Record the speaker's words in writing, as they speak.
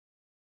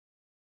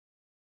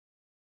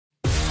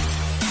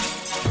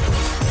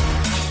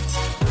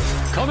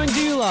Coming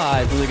to you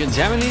live from the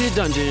Contaminated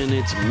Dungeon,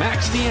 it's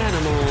Max the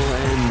Animal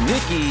and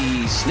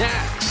Nikki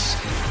Snacks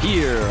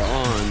here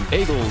on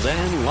Bagels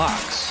and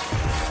Locks.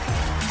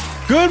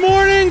 Good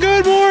morning,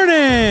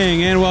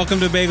 and welcome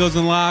to Bagels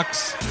and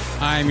Locks.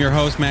 I'm your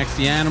host, Max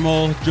the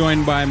Animal,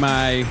 joined by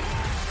my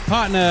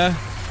partner,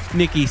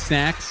 Nikki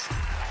Snacks.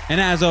 And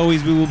as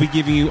always, we will be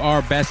giving you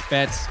our best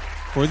bets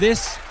for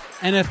this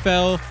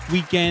NFL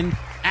weekend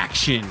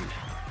action.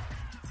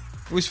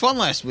 It was fun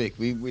last week.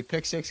 We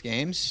picked 6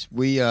 games.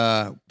 We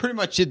pretty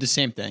much did the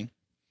same thing.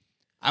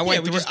 I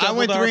went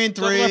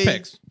 3-3.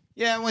 Picks.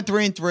 Yeah, I went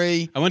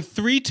 3-3. I went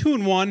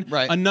 3-2-1.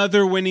 Right.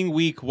 Another winning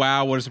week.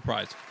 Wow, what a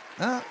surprise.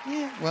 Yeah,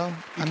 well.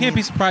 You can't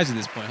be surprised at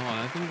this point. Hold on,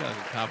 I think that was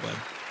a cobweb.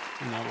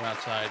 No, we're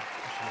outside.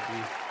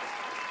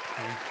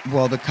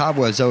 Well, the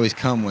cobwebs always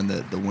come when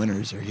the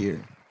winners are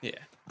here. Yeah.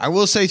 I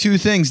will say 2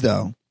 things,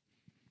 though.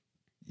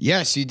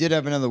 Yes, you did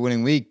have another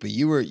winning week, but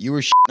you were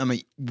I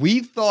mean, we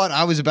thought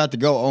I was about to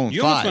go 0-5.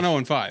 You almost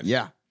went 0-5.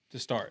 Yeah. To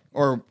start.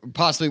 Or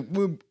possibly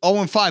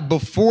 0-5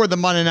 before the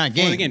Monday night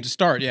game. Before the game, to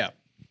start, yeah.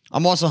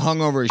 I'm also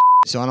hungover as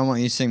so I don't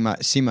want you to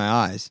see my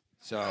eyes.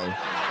 So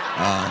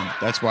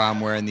that's why I'm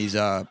wearing these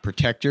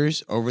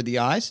protectors over the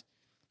eyes.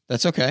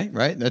 That's okay,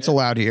 right? That's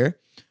allowed here.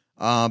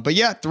 But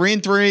yeah,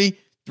 3-3,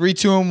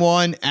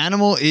 3-2-1.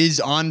 Animal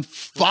is on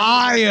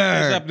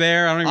fire. He's up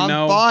there. I don't even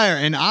know. On fire,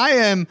 and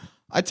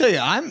I tell you,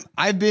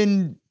 I've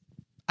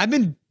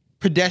been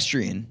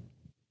pedestrian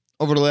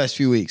over the last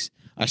few weeks.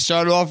 I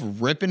started off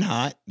ripping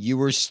hot. You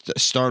were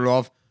started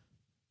off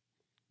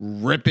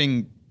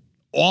ripping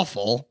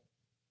awful,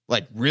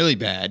 like really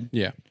bad.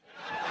 Yeah.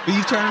 But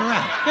you've turned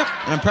around. Yep.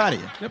 And I'm proud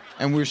of you. Yep.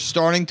 And we're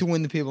starting to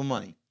win the people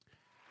money.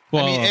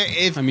 Well,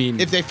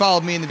 if they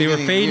followed me in the they were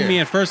beginning fading of the me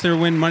year. at first. They were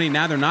winning money.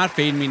 Now they're not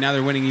fading me. Now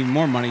they're winning even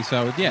more money.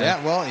 So yeah.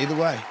 Yeah. Well, either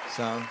way.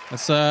 So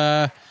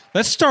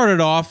Let's start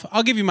it off.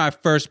 I'll give you my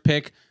first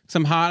pick.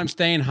 I'm hot. I'm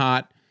staying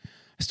hot.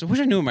 I still wish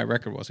I knew what my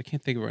record was. I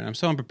can't think of it right now. I'm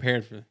so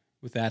unprepared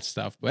with that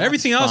stuff. But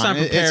everything else I'm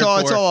prepared it's for.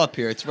 It's all up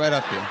here. It's right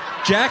up here.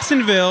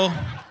 Jacksonville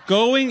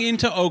going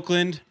into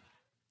Oakland.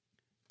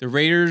 The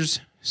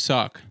Raiders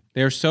suck.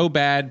 They're so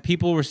bad.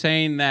 People were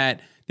saying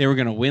that they were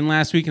going to win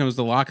last week, and it was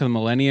the lock of the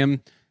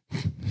millennium.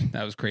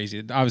 That was crazy.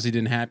 It obviously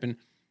didn't happen.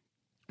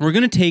 We're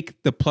going to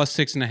take the plus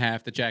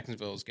 6.5 that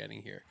Jacksonville is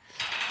getting here.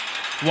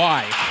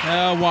 Why?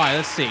 Why?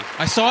 Let's see.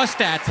 I saw a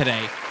stat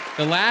today.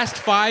 The last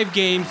 5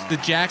 games, the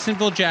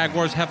Jacksonville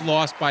Jaguars have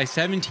lost by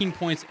 17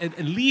 points, at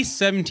least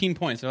 17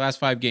 points in the last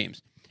 5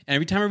 games. And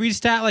every time I read a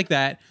stat like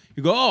that,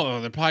 you go,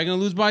 oh, they're probably going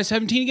to lose by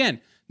 17 again.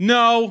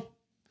 No,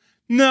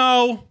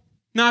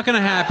 not going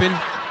to happen.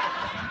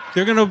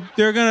 They're gonna.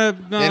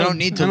 They don't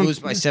need to lose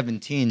by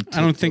 17.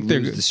 I don't think they're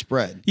lose the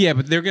spread. Yeah,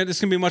 but this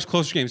is gonna be a much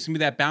closer game. It's gonna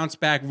be that bounce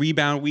back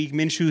rebound week.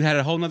 Minshew had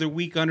a whole nother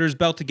week under his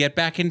belt to get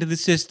back into the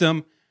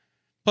system.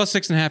 Plus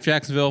 6.5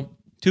 Jacksonville.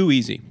 Too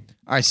easy.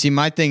 All right. See,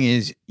 my thing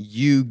is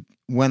you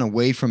went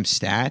away from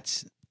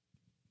stats.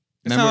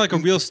 It's not like a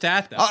real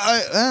stat, though.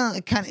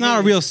 It's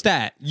not a real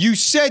stat. You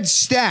said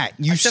stat.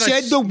 You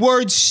said the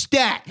word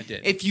stat. I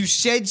did. If you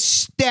said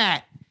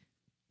stat,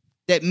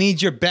 that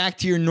means you're back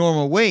to your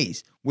normal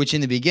ways, which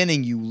in the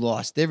beginning you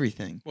lost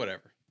everything.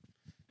 Whatever.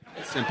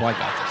 It's simple. I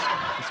got this.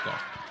 Let's go.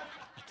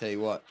 I'll tell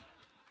you what.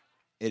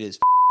 It is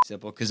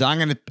simple because I'm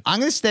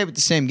gonna stay with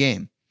the same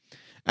game.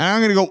 And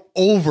I'm gonna go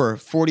over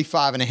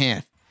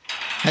 45.5.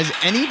 Has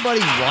anybody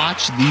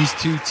watched these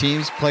 2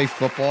 teams play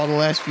football the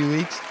last few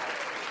weeks?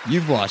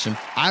 You've watched them.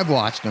 I've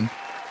watched them.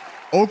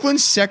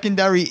 Oakland's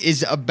secondary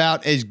is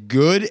about as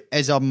good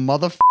as a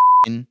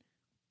motherfucking.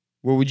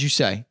 What would you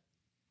say?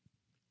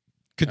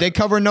 Could they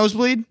cover a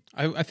nosebleed?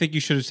 I think you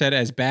should have said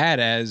as bad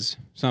as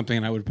something,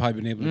 and I would have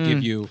probably been able to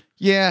give you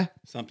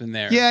something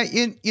there. Yeah,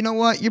 you know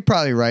what? You're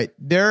probably right.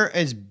 They're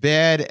as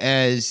bad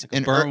as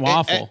like a burnt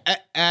waffle.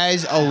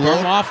 As a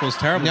burnt waffle is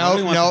terrible.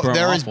 No,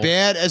 they're as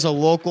bad as a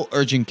local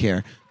urgent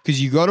care.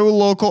 Because you go to a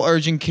local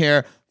urgent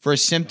care for a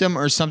symptom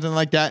or something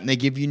like that, and they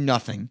give you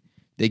nothing.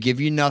 They give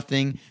you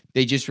nothing.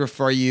 They just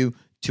refer you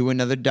to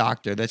another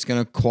doctor. That's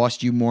going to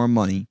cost you more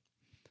money.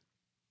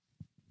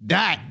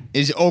 That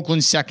is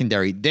Oakland's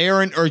secondary. They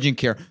are in urgent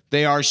care.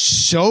 They are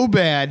so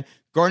bad.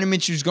 Gardner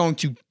Minshew is going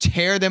to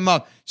tear them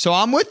up. So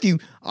I'm with you.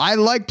 I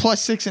like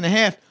plus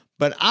 6.5,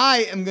 but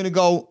I am going to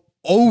go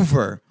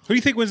over. Who do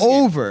you think wins the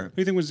game? Who do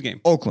you think wins the game?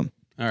 Oakland.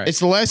 All right. It's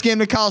the last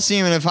game of the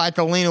Coliseum, and if I had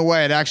to lean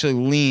away, I'd actually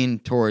lean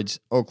towards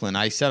Oakland.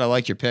 I said I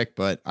liked your pick,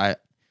 but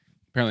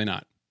apparently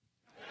not.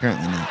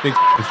 Apparently not. Big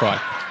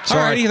fraud.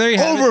 Sorry. Alrighty, there you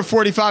have over it.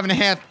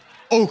 45.5.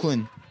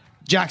 Oakland,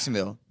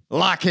 Jacksonville.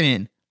 Lock it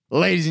in.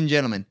 Ladies and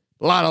gentlemen.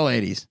 A lot of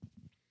ladies.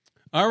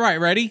 All right,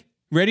 ready?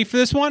 Ready for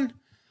this one?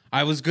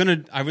 I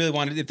really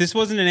wanted, if this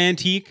wasn't an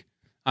antique,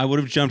 I would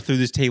have jumped through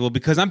this table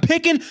because I'm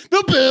picking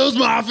the Bills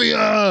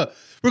Mafia.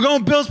 We're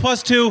going Bills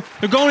plus 2.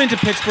 They're going into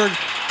Pittsburgh.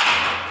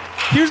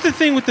 Here's the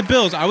thing with the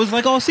Bills. I was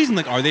like all season,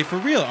 like, are they for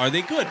real? Are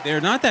they good?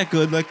 They're not that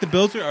good. Like the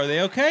Bills are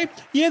they okay?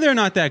 Yeah, they're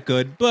not that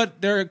good, but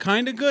they're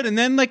kind of good. And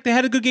then like they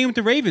had a good game with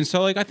the Ravens.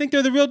 So like I think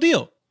they're the real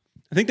deal.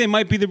 I think they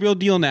might be the real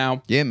deal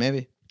now. Yeah,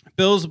 maybe.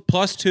 Bills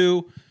plus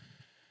 2.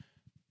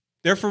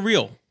 They're for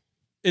real.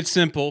 It's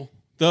simple.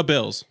 The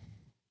Bills.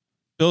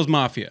 Bills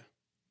Mafia.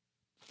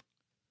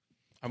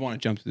 I want to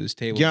jump to this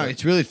table. Yeah,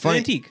 it's really funny.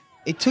 Antique.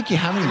 It took you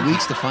how many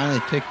weeks to finally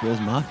pick Bills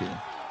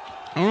Mafia?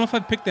 I don't know if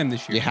I've picked them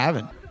this year. You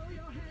haven't.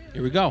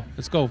 Here we go.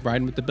 Let's go.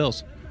 Riding with the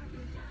Bills.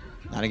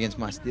 Not against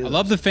my Steelers. I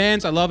love the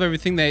fans. I love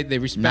everything they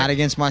respect. Not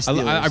against my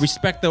Steelers. I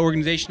respect the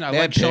organization. I Bad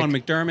like pick. Sean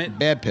McDermott.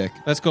 Bad pick.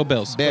 Let's go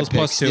Bills. Bad Bills pick.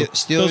 plus 2.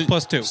 Steelers, Bills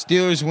plus 2.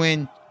 Steelers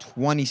win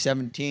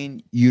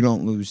 2017. You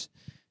don't lose.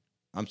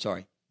 I'm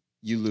sorry.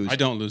 You lose. I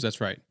don't lose.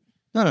 That's right.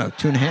 No,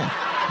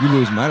 2.5. You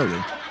lose mightily.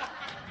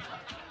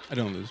 I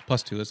don't lose.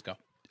 Plus 2. Let's go.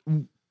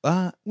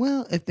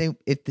 Well, if the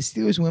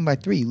Steelers win by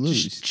 3, you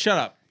lose. Shut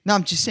up. No,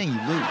 I'm just saying you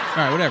lose. All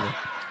right, whatever.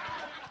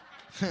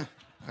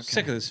 Okay.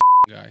 Sick of this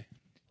guy.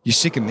 You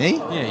sick of me?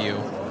 Yeah, you.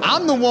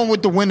 I'm the one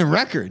with the winning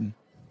record.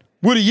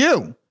 What are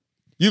you?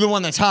 You're the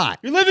one that's hot.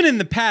 You're living in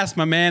the past,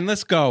 my man.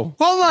 Let's go.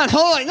 Hold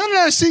on.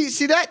 No.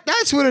 See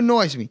that's what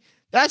annoys me.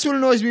 That's what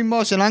annoys me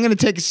most, and I'm gonna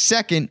take a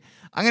second.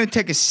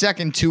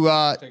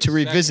 To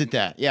revisit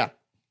that. Yeah.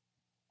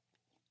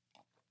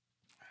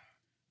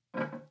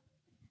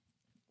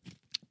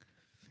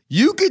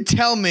 You could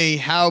tell me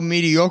how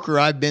mediocre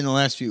I've been the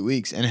last few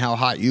weeks and how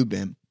hot you've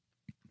been.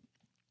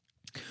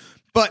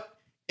 But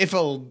if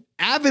an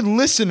avid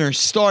listener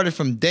started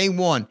from day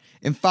one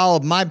and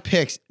followed my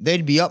picks,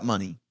 they'd be up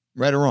money.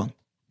 Right or wrong?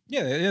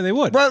 Yeah, they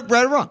would.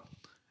 Right or wrong?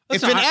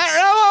 That's If an not-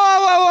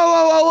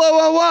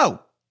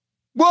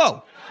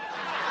 whoa.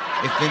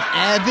 If an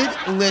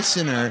avid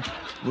listener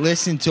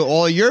listened to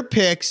all your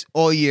picks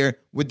all year,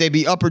 would they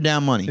be up or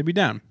down money? They'd be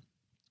down.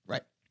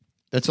 Right.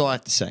 That's all I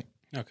have to say.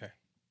 Okay.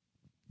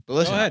 But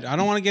listen, Go ahead. I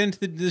don't want to get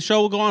into the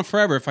show. Will go on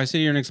forever if I sit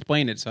here and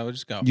explain it. So I'll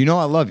just go. you know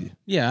I love you.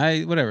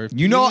 Yeah, whatever.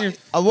 You know. Even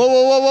if- Whoa.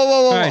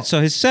 All right.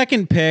 So his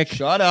second pick.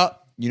 Shut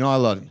up. You know I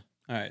love you.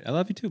 All right. I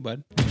love you too,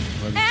 bud.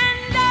 What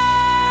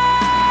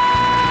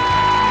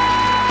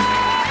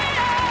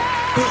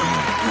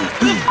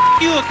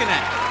are you looking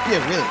at?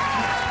 Yeah, really.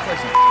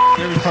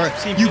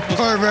 Seen You people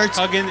perverts.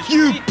 hugging the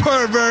You street?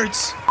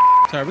 perverts.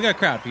 Sorry, we got a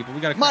crowd, people. We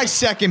got a crowd. My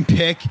second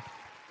pick.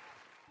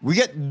 We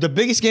get the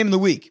biggest game of the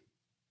week.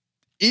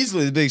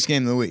 Easily the biggest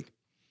game of the week.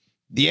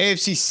 The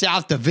AFC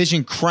South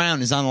Division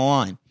crown is on the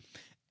line.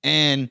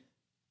 And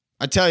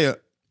I tell you,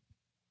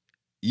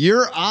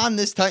 you're on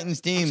this Titans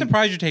team. I'm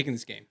surprised you're taking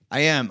this game.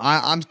 I am.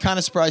 I'm kind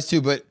of surprised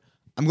too, but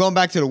I'm going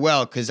back to the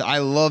well because I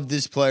love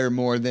this player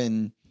more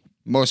than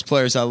most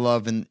players I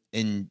love in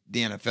the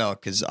NFL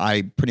because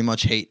I pretty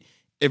much hate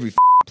every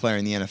player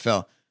in the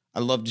NFL. I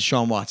love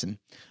Deshaun Watson.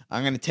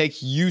 I'm going to take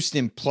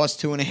Houston plus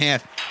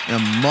 2.5 in a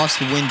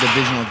must-win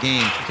divisional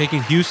game.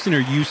 Taking Houston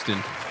or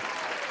Houston?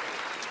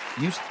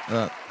 Houston.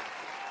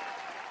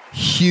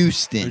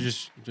 Or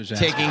just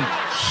Taking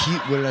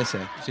what did I say?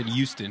 You said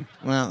Houston.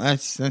 Well,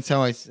 that's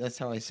how I say.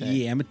 it.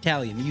 Yeah, I'm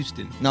Italian.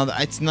 Houston. No,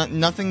 it's not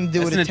nothing to do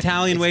That's with an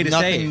Italian way to say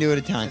Nothing it. to do with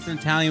Italian. That's an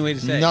Italian way to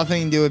say it.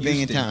 Nothing to do with being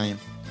Houston. Italian.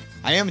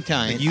 I am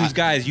Italian. Like use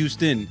guys,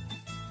 Houston.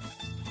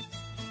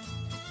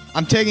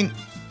 I'm taking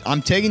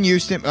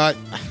Houston. I'm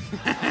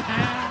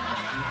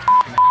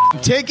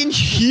taking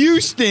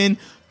Houston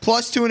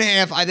plus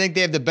 2.5. I think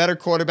they have the better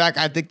quarterback.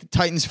 I think the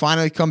Titans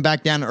finally come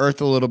back down to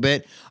earth a little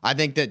bit. I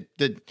think that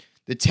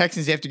the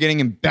Texans, after getting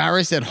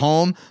embarrassed at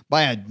home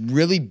by a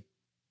really,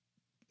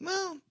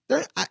 well,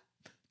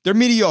 they're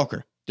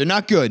mediocre. They're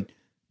not good,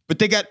 but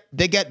they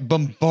got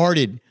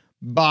bombarded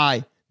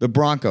by the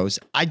Broncos.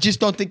 I just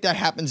don't think that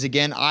happens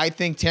again. I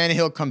think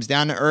Tannehill comes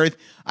down to earth.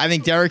 I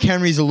think Derrick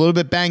Henry's a little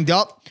bit banged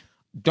up.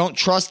 Don't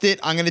trust it.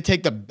 I'm going to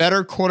take the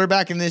better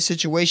quarterback in this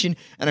situation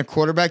and a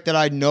quarterback that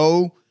I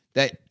know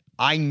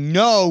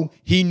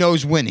he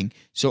knows winning.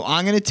 So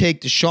I'm going to take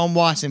Deshaun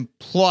Watson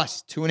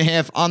plus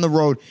 2.5 on the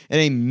road in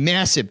a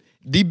massive,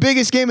 the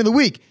biggest game of the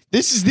week.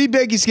 This is the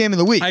biggest game of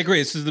the week. I agree.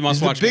 This is the This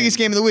is must-watch the biggest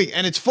game of the week.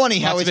 And it's funny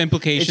how Lots it's of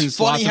implications, It's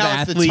funny lots of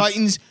how it's the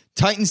athletes.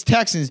 Titans,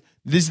 Texans.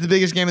 This is the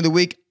biggest game of the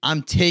week.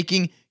 I'm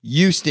taking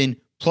Houston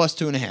plus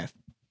 2.5.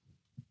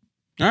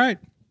 All right.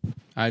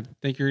 I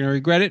think you're going to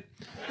regret it.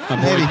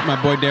 Maybe.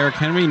 My boy Derrick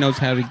Henry knows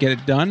how to get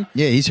it done.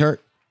 Yeah, he's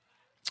hurt.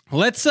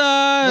 Let's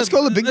go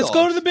to the big Let's dogs.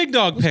 go to the big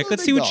dog Let's pick. go to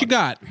Let's the see big what you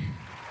dogs. got.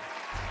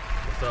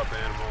 What's up,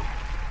 Animal?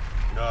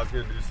 You know, I was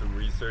going to do some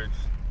research,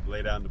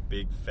 lay down the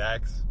big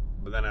facts,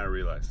 but then I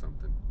realized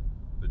something.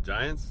 The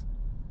Giants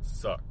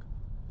suck.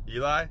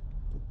 Eli,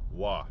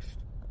 washed.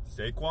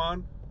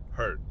 Saquon,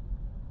 hurt.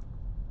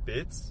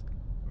 Fitz,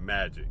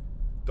 magic.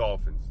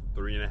 Dolphins,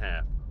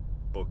 3.5.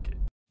 Book it.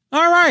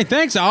 All right,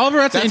 thanks, Oliver.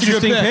 That's an That's a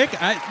good interesting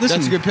pick.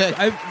 Listen, That's a good pick.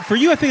 For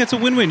you, I think that's a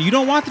win-win. You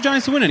don't want the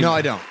Giants to win anymore. No,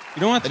 I don't. You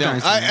don't want the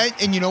Giants to win.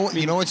 And you know what?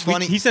 You know what's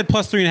funny? He said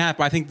plus 3.5,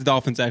 but I think the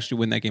Dolphins actually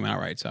win that game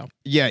outright. So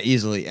Yeah,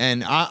 easily.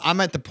 And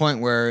I'm at the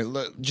point where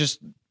just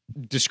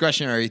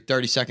discretionary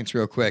 30 seconds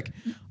real quick.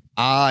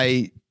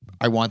 I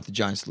want the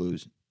Giants to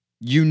lose.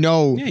 You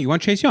know, yeah, you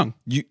want Chase Young.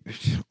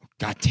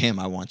 God damn,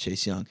 I want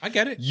Chase Young. I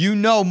get it. You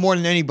know more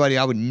than anybody,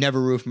 I would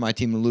never root for my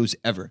team to lose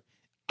ever.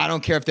 I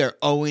don't care if they're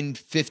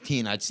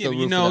 0-15. I'd Yeah, still but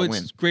root you for know that it's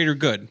win. greater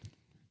good.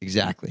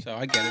 Exactly. So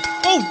I get it.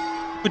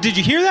 Oh, but did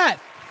you hear that?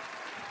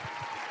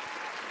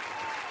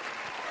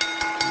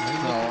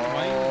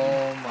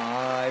 Oh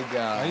my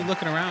Why are you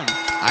looking around?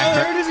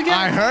 There it is again.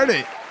 I heard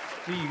it.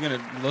 Are you going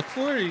to look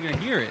for it or are you going to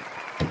hear it?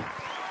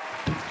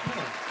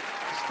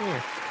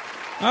 Store.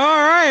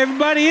 All right,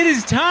 everybody, it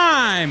is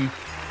time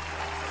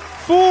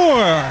for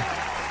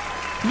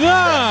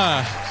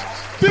the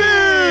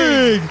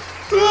Big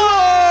Lock!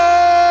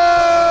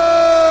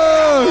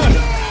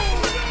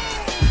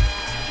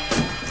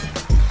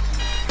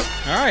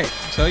 All right,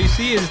 so you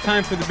see it is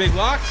time for the Big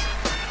Locks.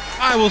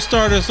 I will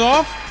start us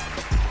off.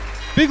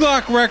 Big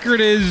Lock record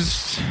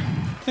is...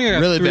 I think I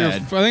got Really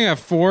bad. I think I have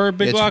 4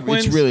 Big Lock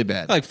wins. It's really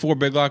bad. Like 4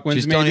 Big Lock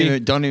wins, Just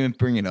maybe. don't even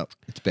bring it up.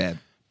 It's bad.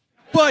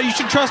 But you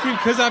should trust me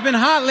because I've been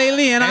hot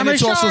lately, and I'm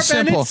it's a also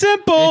sharp, and simple. it's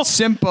simple. It's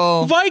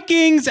simple.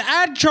 Vikings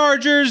at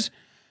Chargers,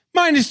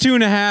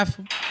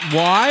 -2.5.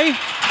 Why?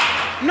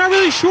 I'm not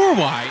really sure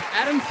why.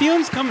 Adam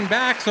Thielen's coming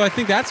back, so I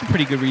think that's a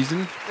pretty good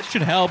reason. That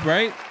should help,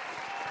 right?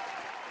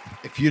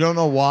 If you don't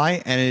know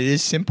why, and it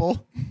is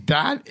simple,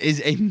 that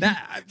is a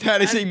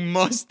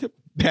must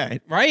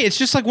bet. Right? It's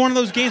just like one of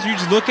those games where you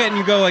just look at it and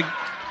you go like,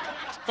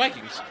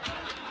 Vikings.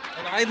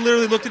 Like, I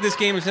literally looked at this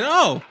game and said,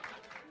 oh,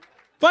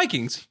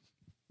 Vikings.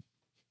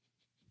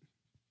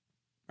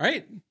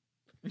 Right?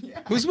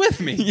 Yeah. Who's with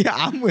me? Yeah,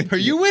 I'm with Are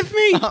you with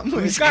me? I'm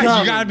with Guys, you.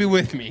 you gotta be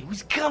with me.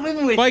 Who's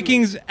coming with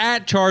Vikings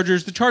at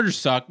Chargers. The Chargers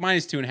suck.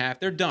 -2.5.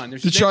 They're done.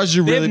 The Chargers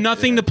are they really- have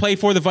nothing to play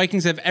for. The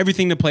Vikings have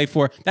everything to play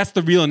for. That's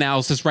the real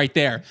analysis right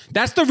there.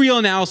 That's the real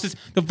analysis.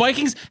 The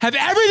Vikings have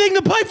everything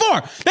to play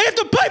for. They have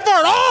to play for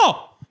it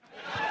all.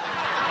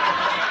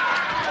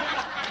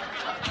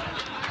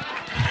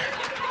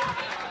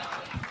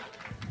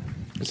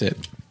 That's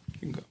it. You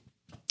can go.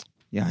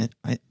 Yeah,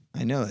 I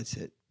know that's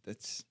it.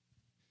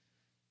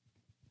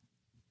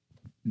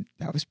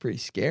 That was pretty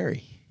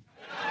scary.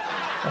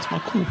 That's my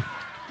cool.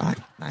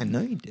 I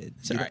know you did.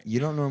 all right. You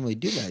don't normally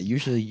do that.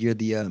 Usually you're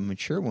the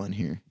mature one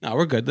here. No,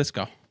 we're good. Let's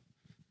go.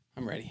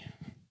 I'm ready.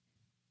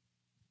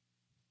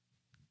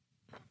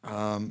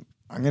 I'm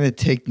gonna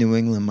take New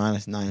England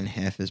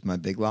 -9.5 as my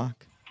big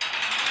lock.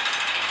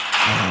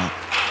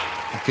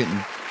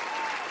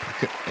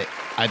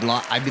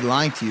 I'd be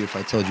lying to you if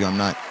I told you I'm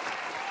not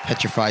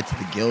petrified to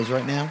the gills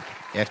right now.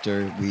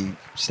 After we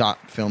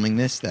stop filming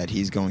this, that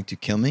he's going to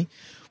kill me,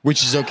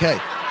 which is okay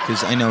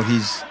because I know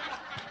he's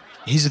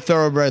a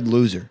thoroughbred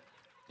loser.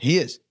 He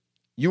is.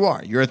 You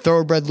are. You're a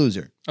thoroughbred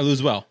loser. I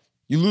lose well.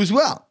 You lose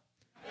well.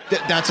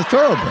 That's a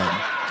thoroughbred.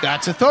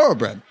 That's a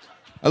thoroughbred.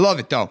 I love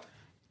it though.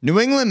 New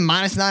England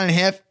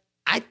 -9.5.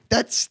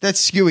 That's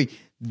skewy.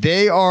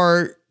 They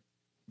are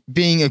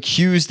being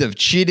accused of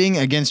cheating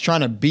against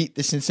trying to beat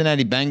the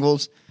Cincinnati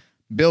Bengals.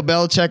 Bill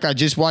Belichick, I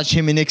just watched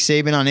him and Nick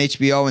Saban on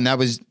HBO, and that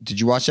was. Did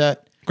you watch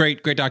that?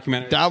 Great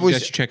documentary. That was. You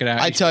guys should check it out.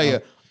 I tell you,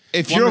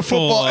 if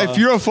Wonderful,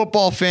 you're a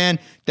football fan,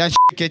 that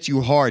shit gets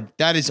you hard.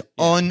 That is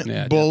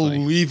definitely.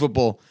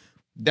 unbelievable.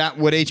 That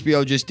what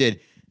HBO just did.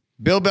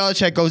 Bill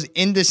Belichick goes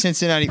into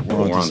Cincinnati.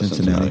 We're on to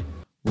Cincinnati.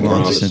 We're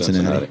on to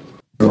Cincinnati.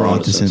 We're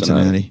on to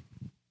Cincinnati.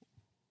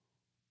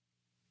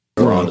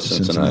 We're on to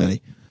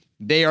Cincinnati.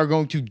 They are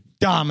going to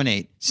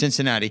dominate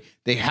Cincinnati.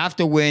 They have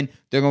to win.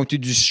 They're going to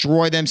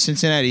destroy them.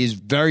 Cincinnati is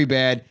very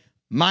bad.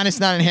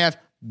 -9.5.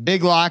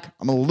 Big lock.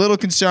 I'm a little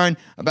concerned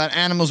about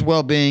Animals'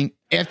 well-being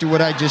after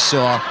what I just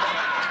saw.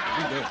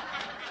 You're good.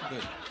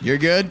 Good. You're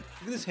good? Look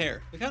at this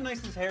hair. Look how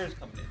nice this hair is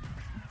coming in.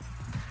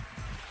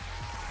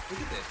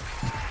 Look at this.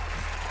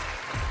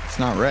 It's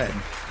not red.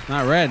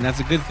 Not red, and that's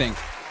a good thing.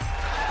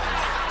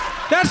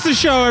 That's the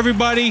show,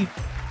 everybody.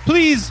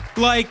 Please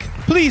like,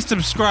 please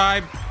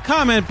subscribe,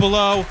 comment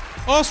below.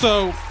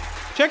 Also,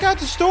 check out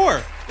the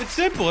store. It's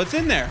simple. It's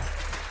in there.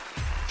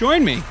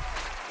 Join me.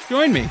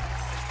 Join me.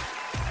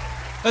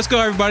 Let's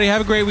go, everybody.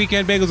 Have a great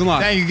weekend. Bagels and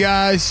Lots. Thank you,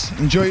 guys.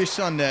 Enjoy your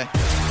Sunday.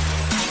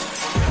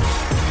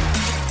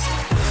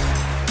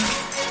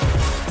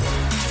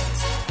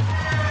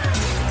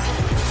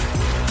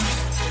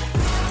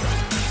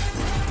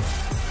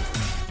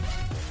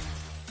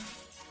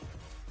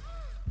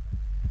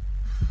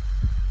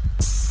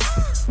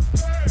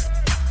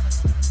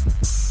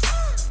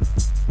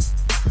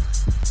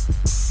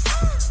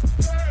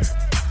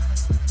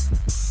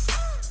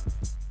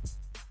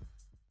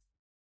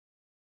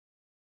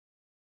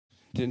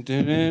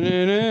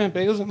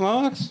 Bagels and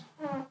Lots.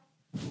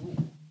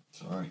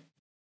 Sorry.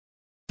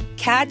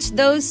 Catch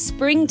those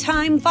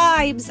springtime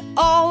vibes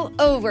all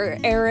over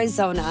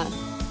Arizona.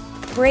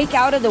 Break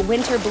out of the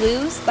winter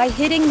blues by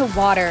hitting the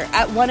water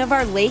at one of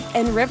our lake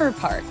and river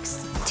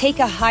parks. Take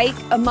a hike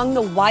among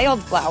the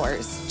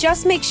wildflowers.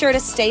 Just make sure to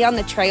stay on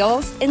the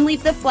trails and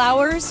leave the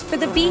flowers for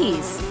the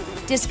bees.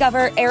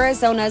 Discover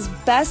Arizona's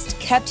best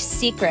kept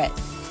secret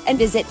and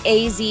visit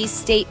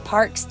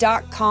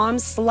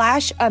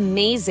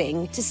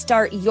azstateparks.com/amazing to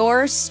start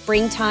your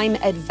springtime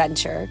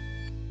adventure.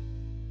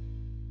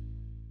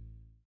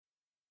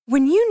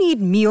 When you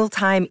need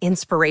mealtime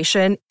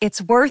inspiration,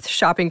 it's worth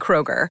shopping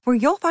Kroger, where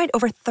you'll find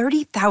over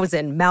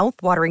 30,000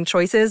 mouth-watering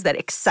choices that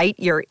excite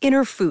your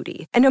inner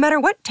foodie. And no matter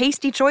what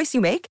tasty choice you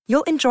make,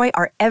 you'll enjoy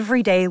our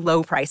everyday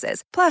low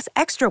prices, plus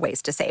extra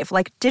ways to save,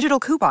 like digital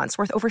coupons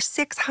worth over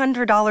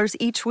 $600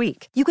 each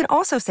week. You can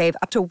also save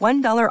up to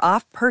 $1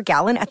 off per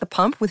gallon at the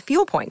pump with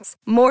fuel points.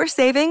 More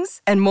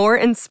savings and more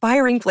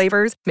inspiring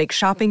flavors make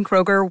shopping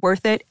Kroger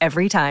worth it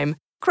every time.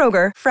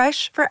 Kroger,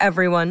 fresh for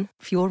everyone.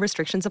 Fuel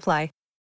restrictions apply.